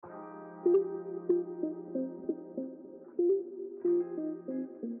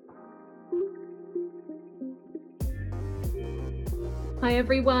Hi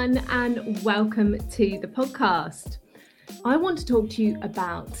everyone, and welcome to the podcast. I want to talk to you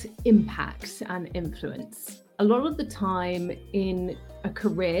about impact and influence. A lot of the time in a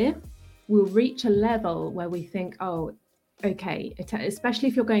career, we'll reach a level where we think, oh, okay, especially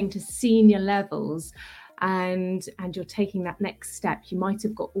if you're going to senior levels and you're taking that next step, you might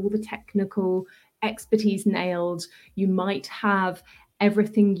have got all the technical expertise nailed. You might have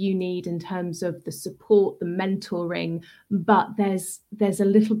everything you need in terms of the support, the mentoring, but there's a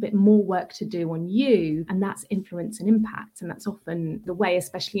little bit more work to do on you, and that's influence and impact. And that's often the way,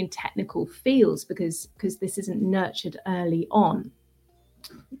 especially in technical fields, because this isn't nurtured early on.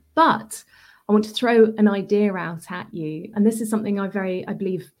 But I want to throw an idea out at you, and this is something I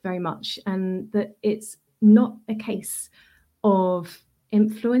believe very much, and that it's not a case of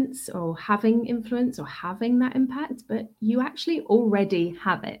influence or having that impact, but you actually already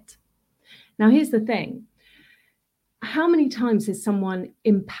have it. Now, here's the thing. How many times has someone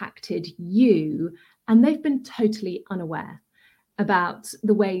impacted you and they've been totally unaware about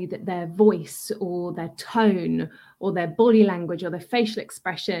the way that their voice or their tone or their body language or their facial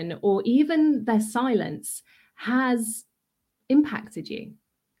expression or even their silence has impacted you,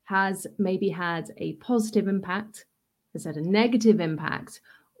 has maybe had a positive impact, has had a negative impact,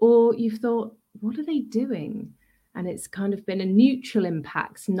 or you've thought, what are they doing? And it's kind of been a neutral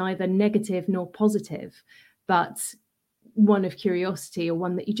impact, neither negative nor positive, but one of curiosity or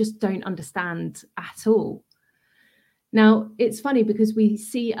one that you just don't understand at all. Now, it's funny because we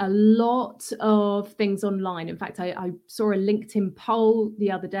see a lot of things online. In fact, I saw a LinkedIn poll the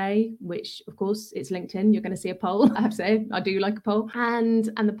other day, which, of course, it's LinkedIn. You're going to see a poll. I have to say, I do like a poll.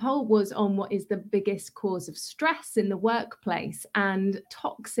 And the poll was on what is the biggest cause of stress in the workplace. And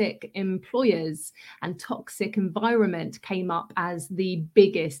toxic employers and toxic environment came up as the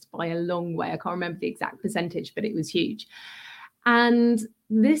biggest by a long way. I can't remember the exact percentage, but it was huge. And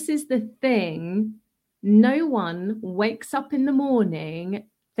this is the thing. No one wakes up in the morning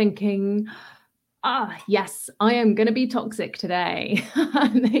thinking, yes, I am going to be toxic today.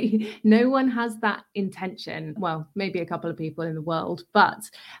 No one has that intention. Well, maybe a couple of people in the world, but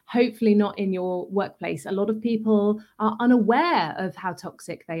hopefully not in your workplace. A lot of people are unaware of how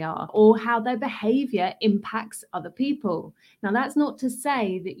toxic they are or how their behavior impacts other people. Now, that's not to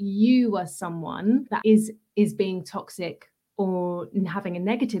say that you are someone that is being toxic or having a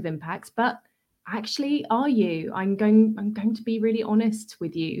negative impact, but actually, are you? I'm going to be really honest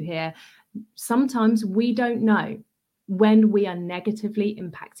with you here. Sometimes we don't know when we are negatively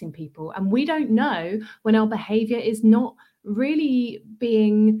impacting people, and we don't know when our behavior is not really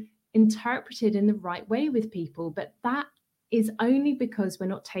being interpreted in the right way with people. But that is only because we're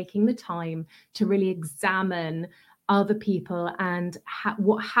not taking the time to really examine other people and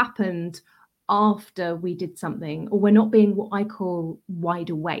what happened after we did something, or we're not being what I call wide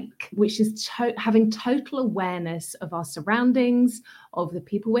awake, which is having total awareness of our surroundings, of the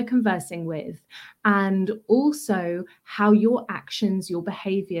people we're conversing with, and also how your actions, your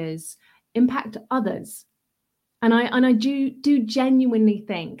behaviors impact others. And I do genuinely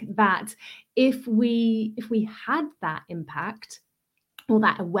think that if we had that impact or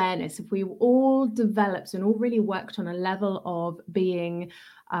that awareness, if we all developed and all really worked on a level of being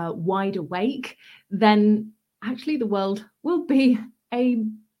wide awake, then actually the world will be a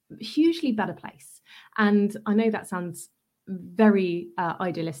hugely better place. And I know that sounds very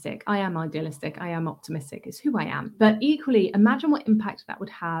idealistic. I am idealistic. I am optimistic. It's who I am. But equally, imagine what impact that would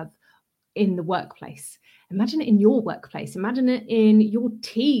have in the workplace. Imagine it in your workplace. Imagine it in your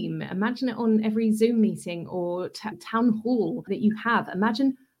team. Imagine it on every Zoom meeting or town hall that you have.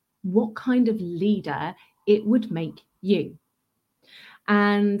 Imagine what kind of leader it would make you.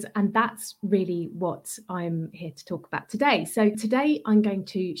 And that's really what I'm here to talk about today. So today I'm going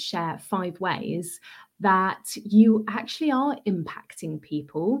to share 5 ways that you actually are impacting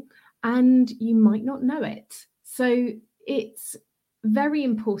people and you might not know it. So it's very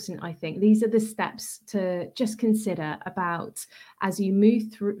important, I think. These are the steps to just consider about as you move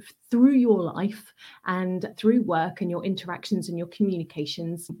through your life and through work and your interactions and your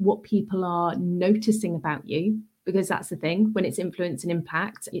communications, what people are noticing about you. Because that's the thing, when it's influence and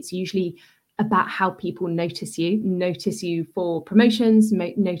impact, it's usually about how people notice you for promotions,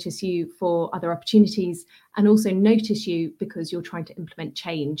 notice you for other opportunities, and also notice you because you're trying to implement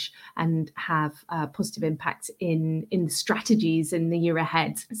change and have a positive impact in the strategies in the year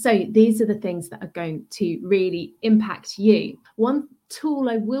ahead. So these are the things that are going to really impact you. One tool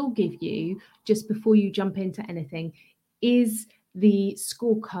I will give you just before you jump into anything is the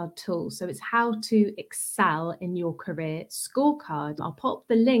scorecard tool. So it's how to excel in your career scorecard. I'll pop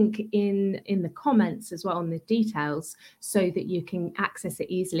the link in the comments as well on the details so that you can access it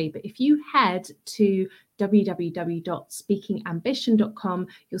easily. But if you head to www.speakingambition.com,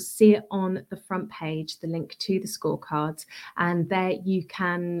 you'll see it on the front page, the link to the scorecard, and there you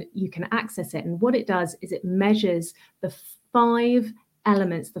can access it. And what it does is it measures the 5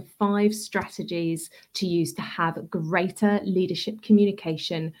 elements, the 5 strategies to use to have greater leadership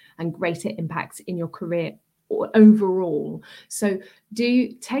communication and greater impacts in your career overall. So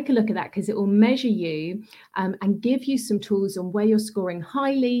do take a look at that, because it will measure you and give you some tools on where you're scoring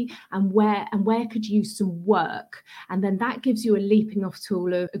highly and where could use some work. And then that gives you a leaping off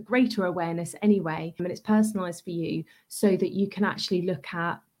tool of a greater awareness anyway. And it's personalized for you so that you can actually look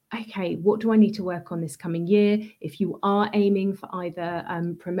at, okay, what do I need to work on this coming year? If you are aiming for either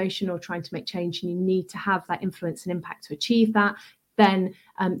promotion or trying to make change and you need to have that influence and impact to achieve that, then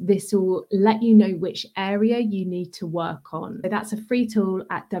this will let you know which area you need to work on. So that's a free tool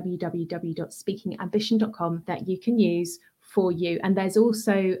at www.speakingambition.com that you can use for you. And there's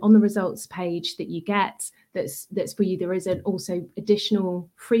also on the results page that you get that's for you, there is an also additional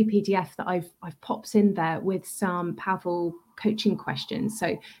free PDF that I've popped in there with some powerful coaching questions.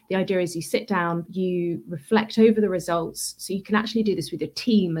 So the idea is you sit down, you reflect over the results. So you can actually do this with your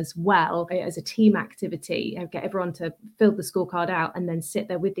team as well as a team activity. Get everyone to fill the scorecard out and then sit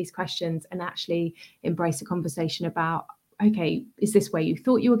there with these questions and actually embrace a conversation about, okay, is this where you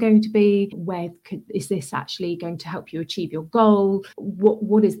thought you were going to be? Is this actually going to help you achieve your goal?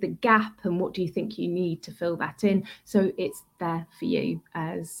 What is the gap and what do you think you need to fill that in? So it's there for you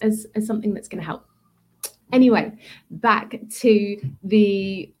as something that's going to help. Anyway, back to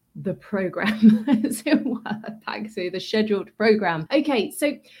the program. Back to the scheduled program. Okay,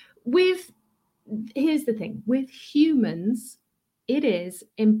 so here's the thing. With humans, it is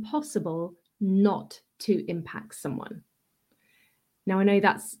impossible not to impact someone. Now, I know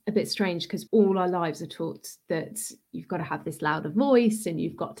that's a bit strange because all our lives are taught that you've got to have this louder voice and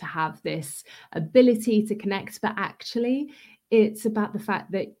you've got to have this ability to connect. But actually, it's about the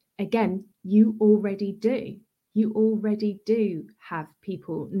fact that, again, you already do. You already do have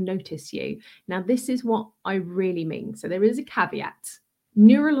people notice you. Now, this is what I really mean. So there is a caveat.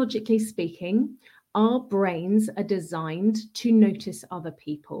 Neurologically speaking, our brains are designed to notice other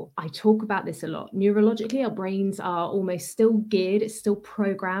people. I talk about this a lot. Neurologically, our brains are almost still geared, it's still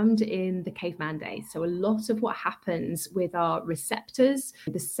programmed in the caveman days. So a lot of what happens with our receptors,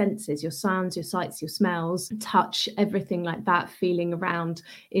 the senses, your sounds, your sights, your smells, touch, everything like that, feeling around,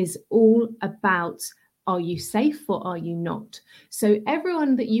 is all about, are you safe or are you not? So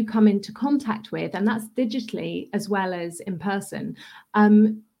everyone that you come into contact with, and that's digitally as well as in person,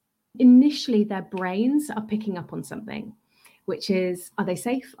 initially their brains are picking up on something, which is, are they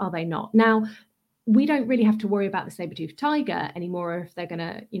safe? Are they not? Now, we don't really have to worry about the saber-toothed tiger anymore if they're going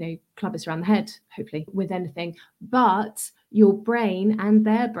to, club us around the head, hopefully, with anything. But your brain and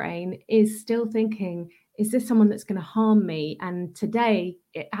their brain is still thinking, is this someone that's going to harm me? And today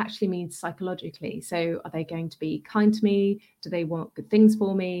it actually means psychologically. So are they going to be kind to me? Do they want good things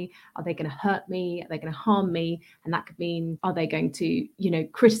for me? Are they going to hurt me? Are they going to harm me? And that could mean, are they going to,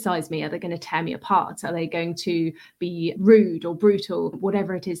 criticize me? Are they going to tear me apart? Are they going to be rude or brutal?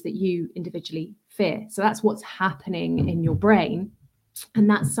 Whatever it is that you individually fear. So that's what's happening in your brain. And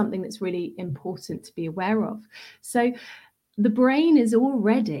that's something that's really important to be aware of. So the brain is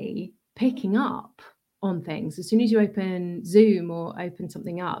already picking up on things. As soon as you open Zoom or open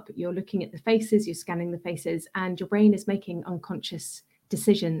something up, you're looking at the faces, you're scanning the faces, and your brain is making unconscious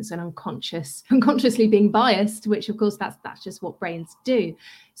decisions and unconsciously being biased, which of course that's just what brains do.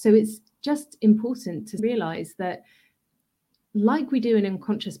 So it's just important to realize that, like we do in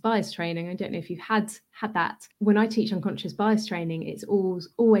unconscious bias training, I don't know if you've had that. When I teach unconscious bias training, it's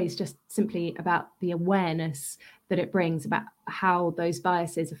always just simply about the awareness that it brings about how those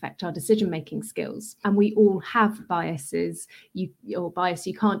biases affect our decision-making skills. And we all have biases. You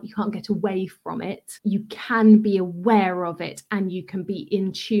can't get away from it. You can be aware of it, and you can be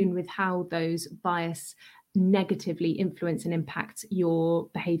in tune with how those bias negatively influence and impact your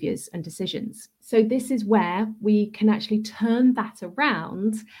behaviors and decisions. So this is where we can actually turn that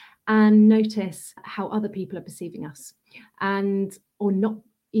around and notice how other people are perceiving us, or not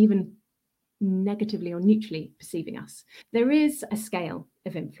even negatively or neutrally perceiving us. There is a scale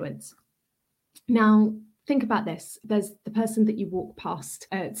of influence. Now, think about this. There's the person that you walk past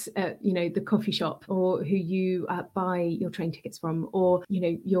at the coffee shop, or who you buy your train tickets from, or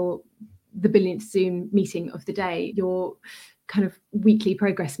the billionth Zoom meeting of the day, your kind of weekly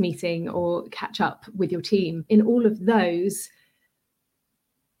progress meeting or catch up with your team. In all of those,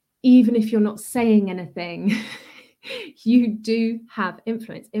 even if you're not saying anything, you do have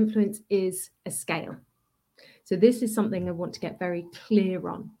influence. Influence is a scale. So this is something I want to get very clear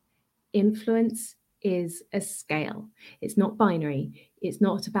on. Influence is a scale. It's not binary. It's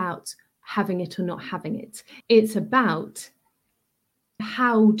not about having it or not having it. It's about,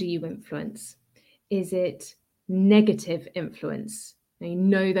 how do you influence? Is it negative influence? You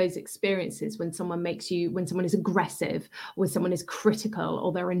know those experiences when someone is aggressive, or when someone is critical,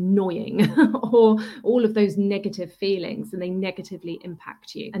 or they're annoying, or all of those negative feelings, and they negatively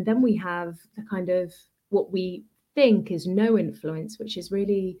impact you. And then we have the kind of what we think is no influence, which is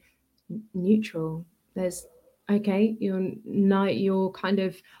really neutral. There's, okay, you're kind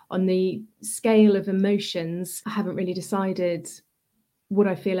of on the scale of emotions. I haven't really decided what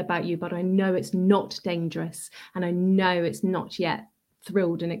I feel about you, but I know it's not dangerous, and I know it's not yet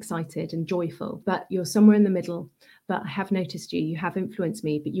thrilled and excited and joyful, but you're somewhere in the middle. But I have noticed you have influenced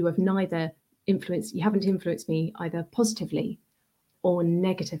me, but you haven't influenced me either positively or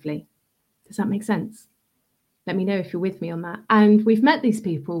negatively. Does that make sense? Let me know if you're with me on that. And we've met these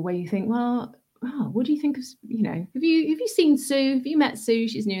people where you think, well, what do you think of, have you seen Sue? Have you met Sue?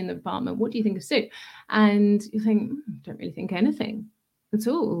 She's new in the department. What do you think of Sue? And you think, don't really think anything at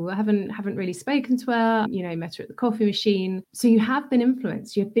all. I haven't really spoken to her, met her at the coffee machine. So you have been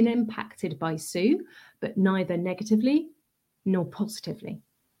influenced, you have been impacted by Sue, but neither negatively nor positively.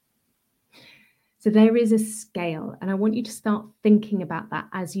 So there is a scale, and I want you to start thinking about that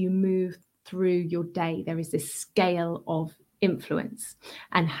as you move through your day. There is this scale of influence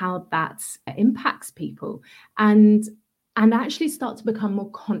and how that impacts people, and actually start to become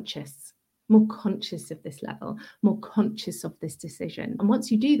more conscious of this level, more conscious of this decision. And once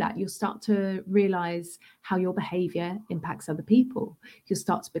you do that, you'll start to realize how your behavior impacts other people. You'll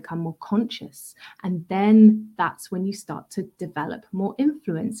start to become more conscious. And then that's when you start to develop more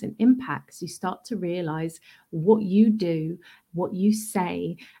influence and impacts. You start to realize what you do, what you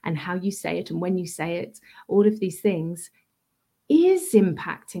say, and how you say it, and when you say it, all of these things is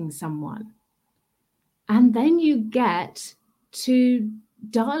impacting someone. And then you get to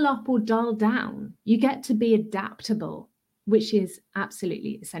dial up or dial down. You get to be adaptable, which is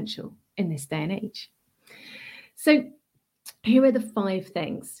absolutely essential in this day and age. So here are the 5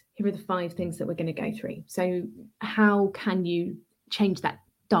 things. Here are the 5 things that we're going to go through. So how can you change that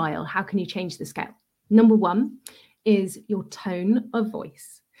dial? How can you change the scale? Number 1 is your tone of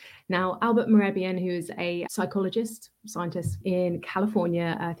voice. Now, Albert Mehrabian, who is a scientist in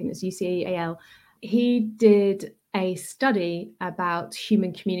California, I think it's UCAL, he did a study about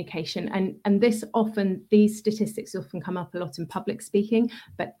human communication, and these statistics often come up a lot in public speaking,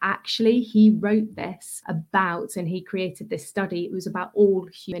 but actually he wrote this about, and he created this study, it was about all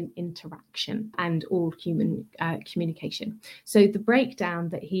human interaction and all human communication. So the breakdown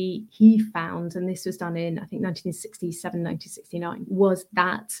that he found, and this was done in, I think, 1967, 1969, was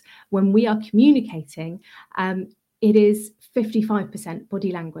that when we are communicating, it is 55%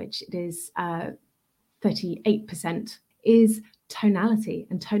 body language, it is 38% is tonality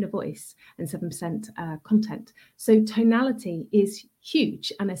and tone of voice, and 7% content. So tonality is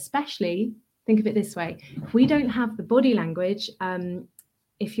huge. And especially, think of it this way, if we don't have the body language,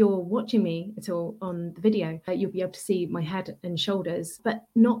 if you're watching me at all on the video, you'll be able to see my head and shoulders, but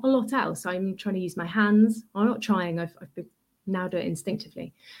not a lot else. I'm trying to use my hands. I'm not trying, I've now do it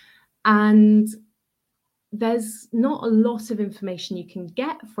instinctively. And there's not a lot of information you can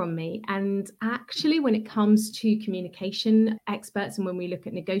get from me. And actually, when it comes to communication experts, and when we look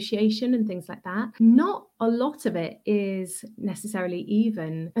at negotiation and things like that, not a lot of it is necessarily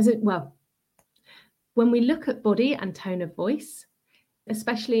even when we look at body and tone of voice,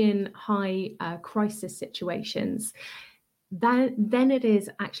 especially in high crisis situations, then it is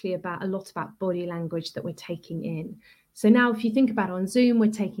actually a lot about body language that we're taking in. So now if you think about on Zoom,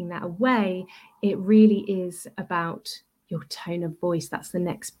 we're taking that away. It really is about your tone of voice. That's the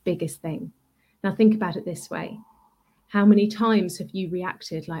next biggest thing. Now think about it this way. How many times have you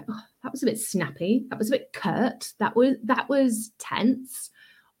reacted like, oh, that was a bit snappy, that was a bit curt, that was tense,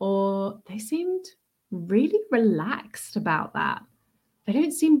 or they seemed really relaxed about that. They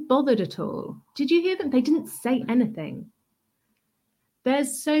don't seem bothered at all. Did you hear them? They didn't say anything.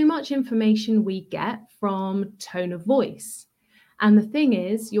 There's so much information we get from tone of voice. And the thing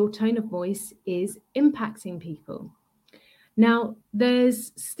is, your tone of voice is impacting people. Now,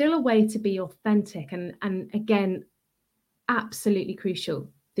 there's still a way to be authentic. And again, absolutely crucial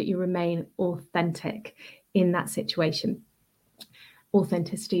that you remain authentic in that situation.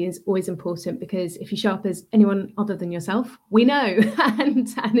 Authenticity is always important, because if you show up as anyone other than yourself, we know, and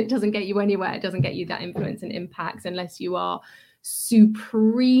it doesn't get you anywhere. It doesn't get you that influence and impact unless you are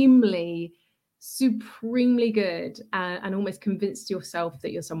supremely good and almost convinced yourself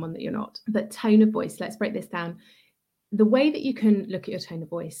that you're someone that you're not. But tone of voice, let's break this down. The way that you can look at your tone of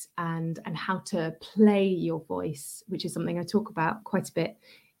voice and how to play your voice, which is something I talk about quite a bit,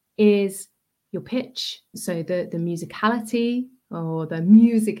 is your pitch. So the musicality, or the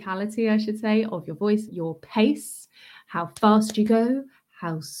musicality, I should say, of your voice, your pace, how fast you go,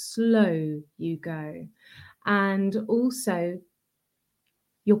 how slow you go, and also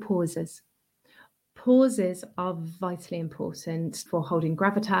your pauses. Pauses are vitally important for holding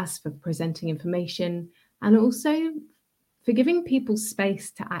gravitas, for presenting information, and also for giving people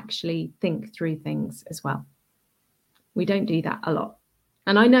space to actually think through things as well. We don't do that a lot.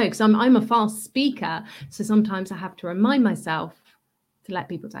 And I know, because I'm a fast speaker, so sometimes I have to remind myself to let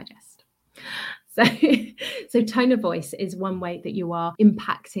people digest. So tone of voice is one way that you are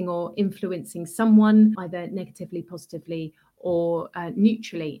impacting or influencing someone, either negatively, positively, or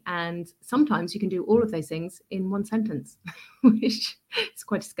neutrally. And sometimes you can do all of those things in one sentence, which is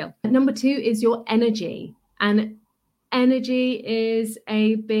quite a skill. Number 2 is your energy. And energy is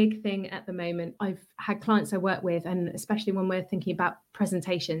a big thing at the moment. I've had clients I work with, and especially when we're thinking about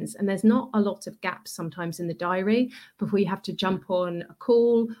presentations, and there's not a lot of gaps sometimes in the diary before you have to jump on a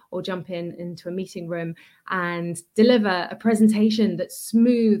call or jump into a meeting room and deliver a presentation that's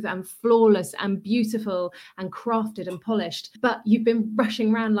smooth and flawless and beautiful and crafted and polished. But you've been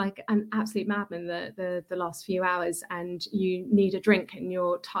rushing around like an absolute madman the last few hours, and you need a drink and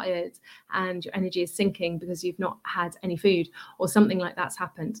you're tired and your energy is sinking because you've not had any food or something like that's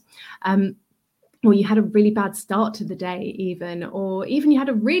happened. Or you had a really bad start to the day or even you had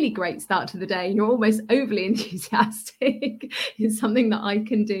a really great start to the day and you're almost overly enthusiastic. Is something that I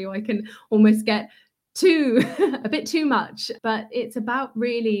can do. I can almost get a bit too much, but it's about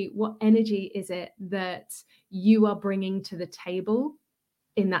really what energy is it that you are bringing to the table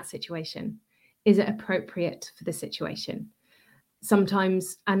in that situation. Is it appropriate for the situation?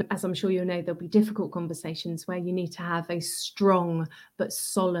 Sometimes, and as I'm sure you'll know, there'll be difficult conversations where you need to have a strong but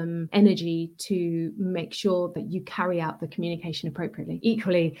solemn energy to make sure that you carry out the communication appropriately.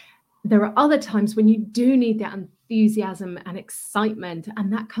 Equally, there are other times when you do need that enthusiasm and excitement,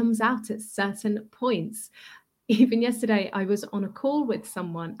 and that comes out at certain points. Even yesterday, I was on a call with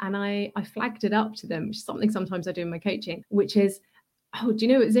someone and I flagged it up to them, which is something sometimes I do in my coaching, which is, oh, do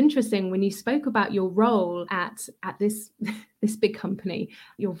you know, it was interesting when you spoke about your role at this big company,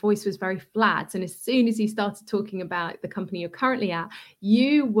 your voice was very flat. And as soon as you started talking about the company you're currently at,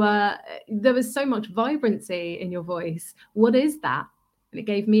 there was so much vibrancy in your voice. What is that? And it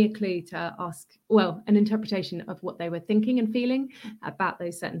gave me a clue to ask, an interpretation of what they were thinking and feeling about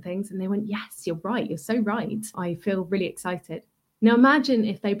those certain things. And they went, yes, you're right. You're so right. I feel really excited. Now, imagine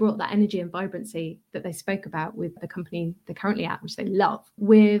if they brought that energy and vibrancy that they spoke about with the company they're currently at, which they love,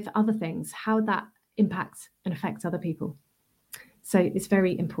 with other things, how that impacts and affects other people. So it's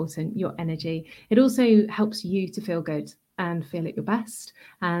very important, your energy. It also helps you to feel good and feel at your best.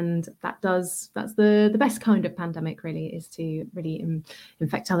 And that's the best kind of pandemic, really, is to really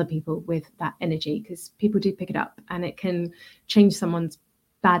infect other people with that energy, because people do pick it up and it can change someone's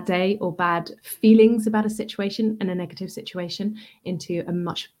bad day or bad feelings about a situation and a negative situation into a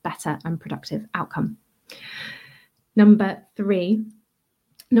much better and productive outcome. Number three,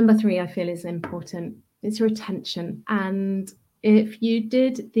 I feel, is important. It's your attention. And if you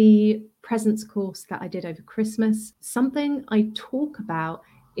did the presence course that I did over Christmas, something I talk about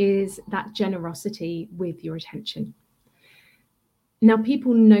is that generosity with your attention. Now,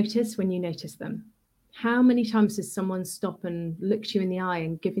 people notice when you notice them. How many times does someone stop and looked you in the eye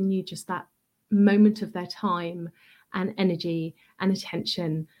and given you just that moment of their time and energy and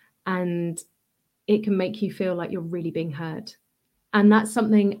attention, and it can make you feel like you're really being heard? And that's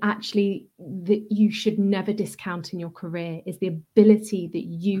something actually that you should never discount in your career, is the ability that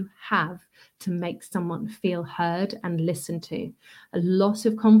you have to make someone feel heard and listened to. A lot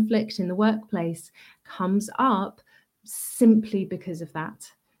of conflict in the workplace comes up simply because of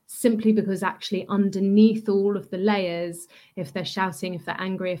that. Simply because actually underneath all of the layers, if they're shouting, if they're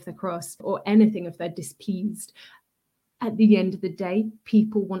angry, if they're cross, or anything, if they're displeased, at the end of the day,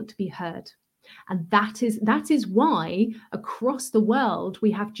 people want to be heard. And that is why across the world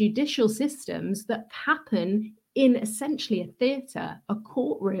we have judicial systems that happen in essentially a theatre. A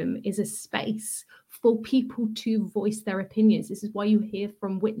courtroom is a space for people to voice their opinions. This is why you hear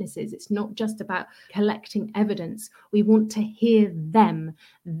from witnesses. It's not just about collecting evidence. We want to hear them,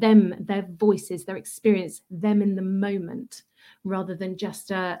 their voices, their experience, them in the moment, rather than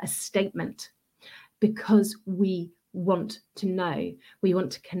just a statement, because we want to know. We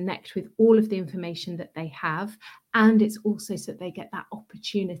want to connect with all of the information that they have. And it's also so that they get that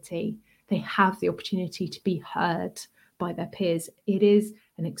opportunity. They have the opportunity to be heard by their peers. It is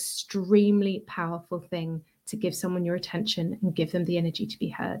an extremely powerful thing to give someone your attention and give them the energy to be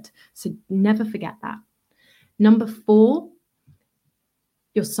heard. So never forget that. Number 4,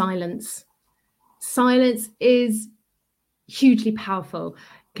 your silence. Silence is hugely powerful.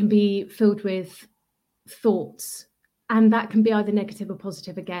 It can be filled with thoughts, and that can be either negative or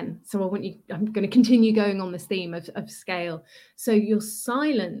positive again. So I'm going to continue going on this theme of scale. So your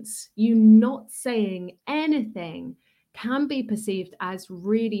silence, you not saying anything, can be perceived as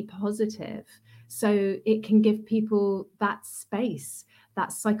really positive. So it can give people that space,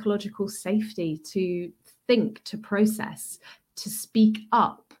 that psychological safety to think, to process, to speak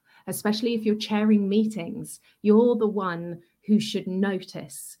up, especially if you're chairing meetings. You're the one who should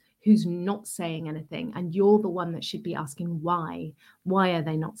notice who's not saying anything, and you're the one that should be asking why. Why are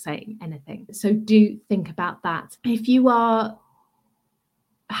they not saying anything? So do think about that. If you are,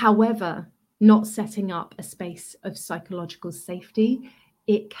 however, not setting up a space of psychological safety,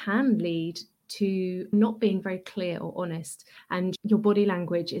 it can lead to not being very clear or honest, and your body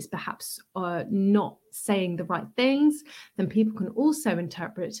language is perhaps not saying the right things, then people can also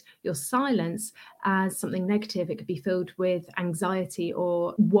interpret your silence as something negative. It could be filled with anxiety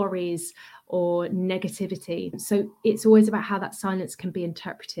or worries or negativity. So it's always about how that silence can be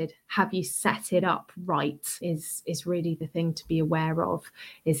interpreted. Have you set it up right is really the thing to be aware of,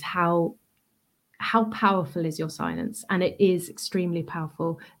 is how powerful is your silence? And it is extremely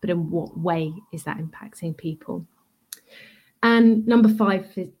powerful, but in what way is that impacting people? And number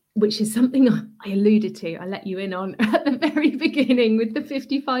 5, which is something I alluded to, I let you in on at the very beginning with the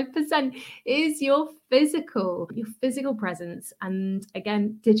 55%, is your physical presence. And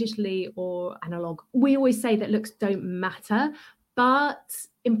again, digitally or analog. We always say that looks don't matter, but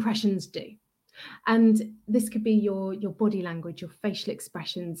impressions do. And this could be your body language, your facial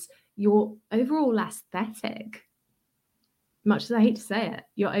expressions, your overall aesthetic. Much as I hate to say it,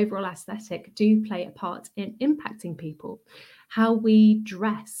 your overall aesthetic do play a part in impacting people. How we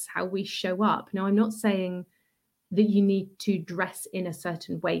dress, how we show up. Now, I'm not saying that you need to dress in a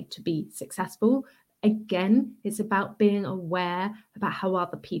certain way to be successful. Again, it's about being aware about how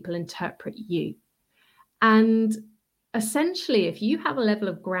other people interpret you. And essentially, if you have a level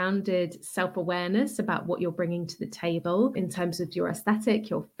of grounded self-awareness about what you're bringing to the table in terms of your aesthetic,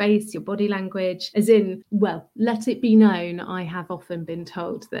 your face, your body language, as in, well, let it be known, I have often been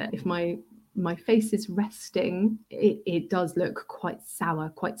told that if my face is resting, it does look quite sour,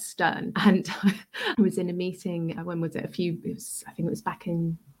 quite stern. And I was in a meeting, when was it? I think it was back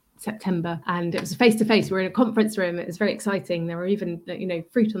in September, and it was face-to-face. We were in a conference room. It was very exciting. There were even,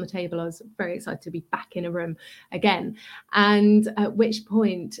 fruit on the table. I was very excited to be back in a room again. And at which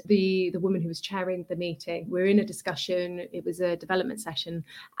point the woman who was chairing the meeting, we were in a discussion. It was a development session,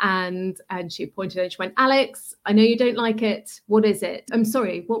 and she pointed and she went, "Alex, I know you don't like it. What is it?" "I'm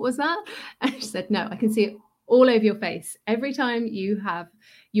sorry, what was that?" And she said, "No, I can see it all over your face. Every time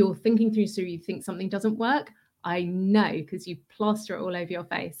you're thinking through, so you think something doesn't work, I know, because you plaster it all over your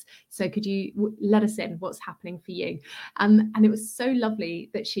face. So could you let us in? What's happening for you?" And it was so lovely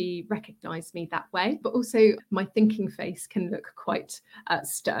that she recognized me that way. But also my thinking face can look quite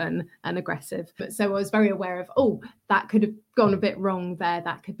stern and aggressive. But so I was very aware of, that could have gone a bit wrong there.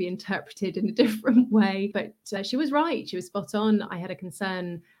 That could be interpreted in a different way. But she was right. She was spot on. I had a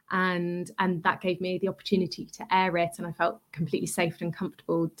concern, and that gave me the opportunity to air it, and I felt completely safe and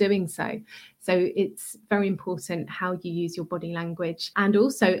comfortable doing so. So it's very important how you use your body language. And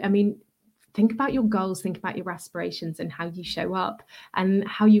also, think about your goals, think about your aspirations and how you show up and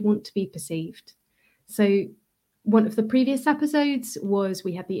how you want to be perceived. So one of the previous episodes was,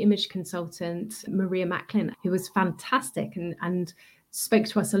 we had the image consultant, Maria Macklin, who was fantastic and spoke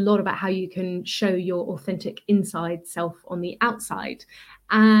to us a lot about how you can show your authentic inside self on the outside.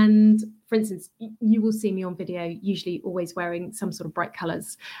 And for instance, you will see me on video, usually always wearing some sort of bright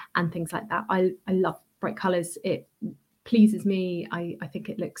colours and things like that. I love bright colours. It pleases me. I think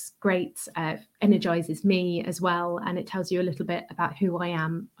it looks great, energizes me as well. And it tells you a little bit about who I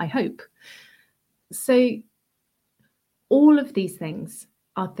am, I hope. So all of these things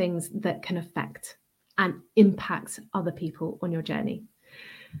are things that can affect and impact other people on your journey.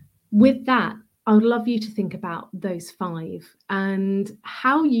 With that, I would love you to think about those 5 and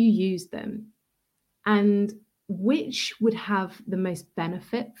how you use them and which would have the most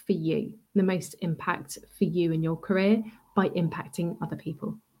benefit for you, the most impact for you in your career by impacting other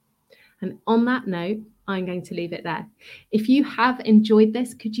people. And on that note, I'm going to leave it there. If you have enjoyed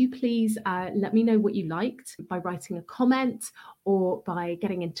this, could you please let me know what you liked by writing a comment or by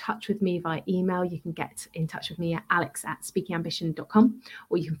getting in touch with me via email. You can get in touch with me at alex@speakingambition.com,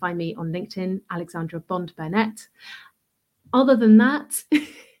 or you can find me on LinkedIn, Alexandra Bond Burnett. Other than that,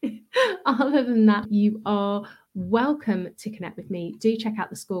 you are welcome to connect with me. Do check out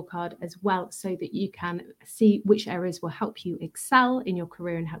the scorecard as well so that you can see which areas will help you excel in your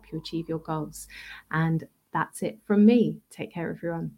career and help you achieve your goals. And that's it from me. Take care, everyone.